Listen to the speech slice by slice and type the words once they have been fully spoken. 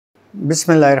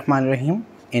Bismillahirrahmanirrahim.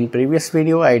 In previous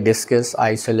video, I discussed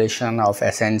isolation of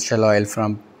essential oil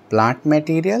from plant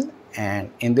material, and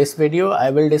in this video, I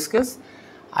will discuss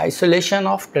isolation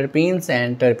of terpenes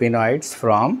and terpenoids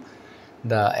from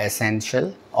the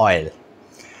essential oil.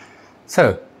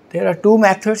 So, there are two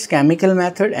methods, chemical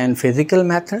method and physical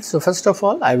method. So, first of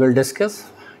all, I will discuss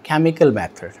chemical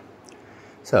method.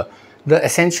 So, the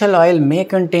essential oil may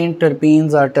contain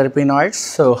terpenes or terpenoids.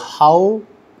 So, how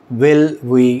will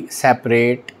we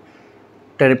separate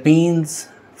terpenes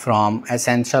from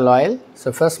essential oil?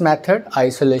 So, first method,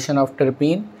 isolation of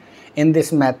terpene. In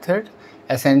this method,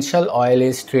 essential oil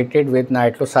is treated with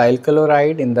nitrosyl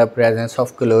chloride in the presence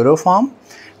of chloroform.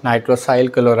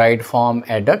 Nitrosyl chloride form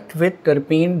adduct with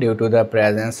terpene due to the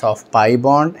presence of pi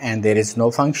bond, and there is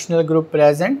no functional group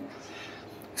present.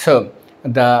 So,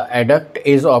 the adduct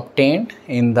is obtained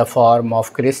in the form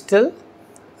of crystal.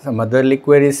 The mother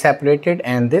liquid is separated,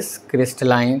 and this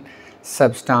crystalline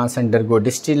substance undergo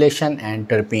distillation and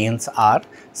terpenes are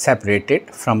separated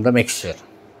from the mixture.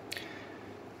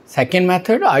 Second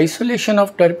method, isolation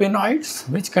of terpenoids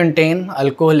which contain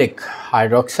alcoholic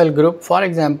hydroxyl group, for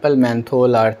example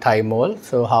menthol or thymol.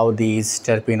 So, how these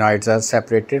terpenoids are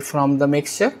separated from the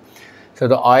mixture? So,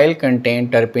 the oil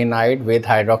contain terpenoid with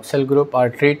hydroxyl group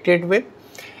are treated with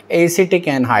acetic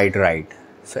anhydride.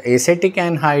 So, acetic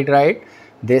anhydride,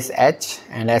 this H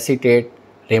and acetate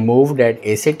removed at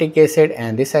acetic acid,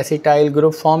 and this acetyl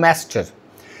group form ester.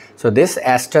 So, this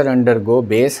ester undergo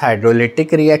base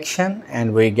hydrolytic reaction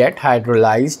and we get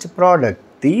hydrolyzed product.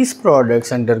 These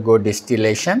products undergo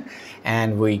distillation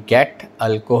and we get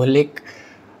alcoholic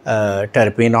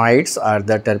terpenoids, or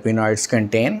the terpenoids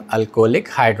contain alcoholic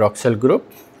hydroxyl group,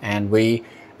 and we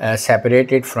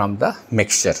separate it from the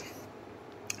mixture.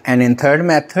 And in third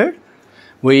method,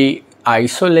 we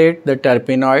isolate the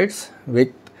terpenoids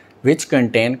which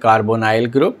contain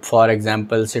carbonyl group, for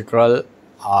example citral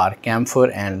or camphor,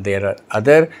 and there are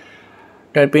other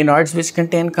terpenoids which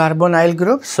contain carbonyl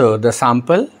group. So, the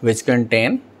sample which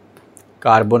contain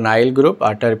carbonyl group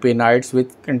or terpenoids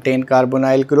which contain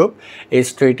carbonyl group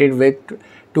is treated with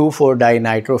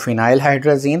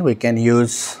 2,4-dinitrophenylhydrazine. We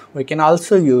can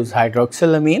also use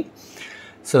hydroxylamine.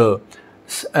 So,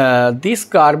 this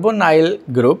carbonyl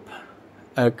group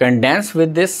condense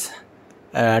with this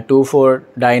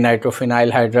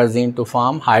 2,4-dinitrophenylhydrazine to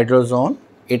form hydrazone.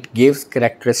 It gives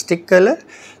characteristic color.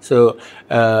 So,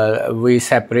 we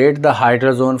separate the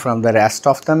hydrazone from the rest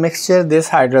of the mixture. This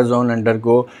hydrazone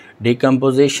undergo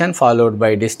decomposition followed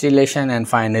by distillation, and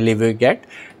finally we get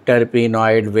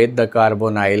terpenoid with the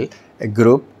carbonyl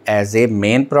group as a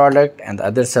main product, and the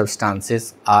other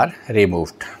substances are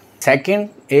removed.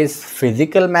 Second is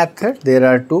physical method. There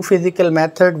are two physical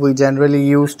methods we generally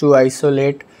use to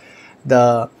isolate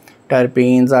the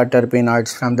terpenes or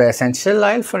terpenoids from the essential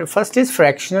oil. First is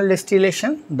fractional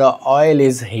distillation. The oil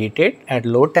is heated at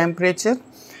low temperature.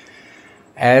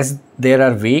 As there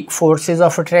are weak forces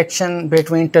of attraction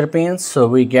between terpenes, so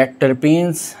we get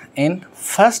terpenes in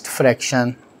first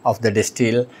fraction of the this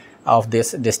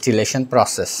distillation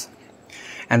process.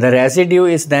 And the residue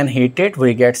is then heated.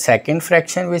 We get second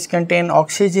fraction which contain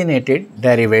oxygenated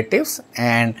derivatives,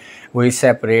 and we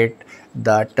separate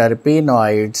the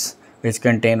terpenoids which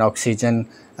contain oxygen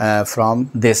from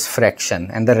this fraction,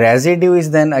 and the residue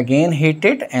is then again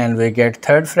heated and we get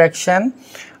third fraction,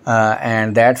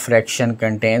 and that fraction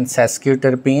contains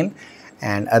sesquiterpene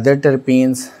and other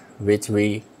terpenes which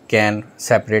we can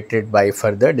separate it by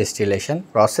further distillation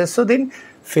process. So, then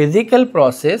physical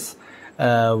process,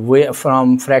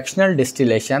 from fractional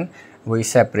distillation we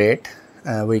can separate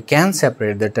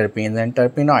the terpenes and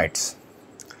terpenoids.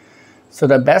 So,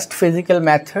 the best physical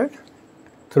method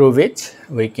through which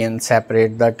we can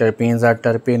separate the terpenes or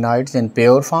terpenoids in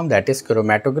pure form, that is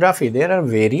chromatography. There are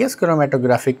various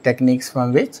chromatographic techniques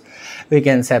from which we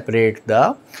can separate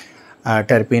the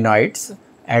terpenoids.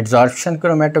 Adsorption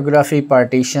chromatography,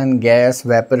 partition, gas,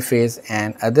 vapor phase,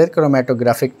 and other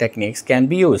chromatographic techniques can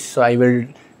be used. So, I will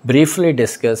briefly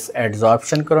discuss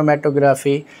adsorption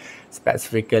chromatography,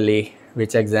 specifically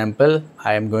which example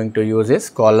I am going to use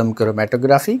is column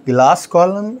chromatography. Glass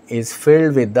column is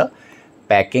filled with the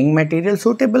packing material,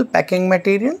 suitable packing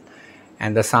material,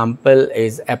 and the sample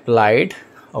is applied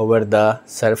over the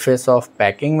surface of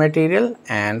packing material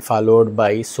and followed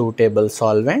by suitable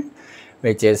solvent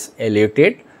which is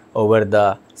eluted over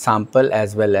the sample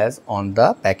as well as on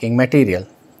the packing material.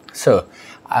 So,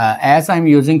 as I am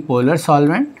using polar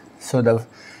solvent, so the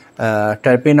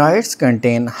terpenoids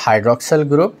contain hydroxyl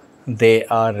group. They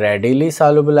are readily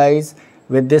solubilized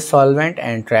with this solvent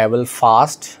and travel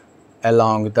fast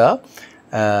along the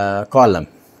column.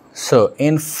 So,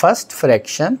 in first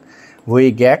fraction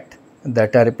we get the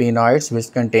terpenoids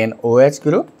which contain OH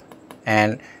group,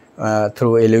 and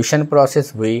through elution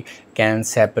process we can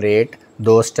separate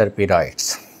those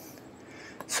terpenoids.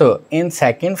 So in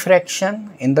second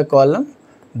fraction in the column,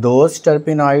 those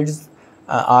terpenoids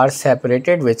are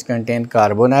separated which contain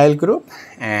carbonyl group,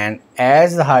 and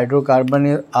as the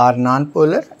hydrocarbon are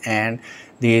non-polar and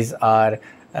these are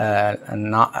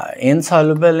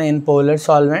insoluble in polar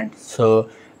solvent, so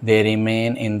they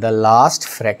remain in the last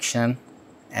fraction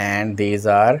and these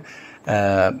are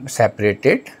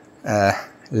separated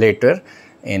later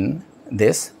in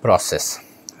this process.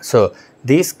 So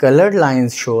these colored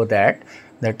lines show that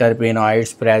the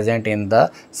terpenoids present in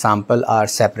the sample are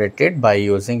separated by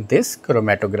using this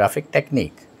chromatographic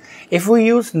technique. If we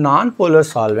use non-polar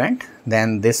solvent,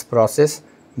 then this process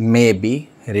may be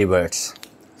reversed.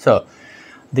 So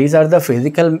these are the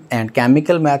physical and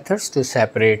chemical methods to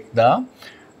isolate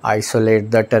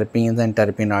the terpenes and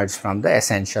terpenoids from the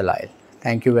essential oil.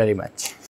 Thank you very much.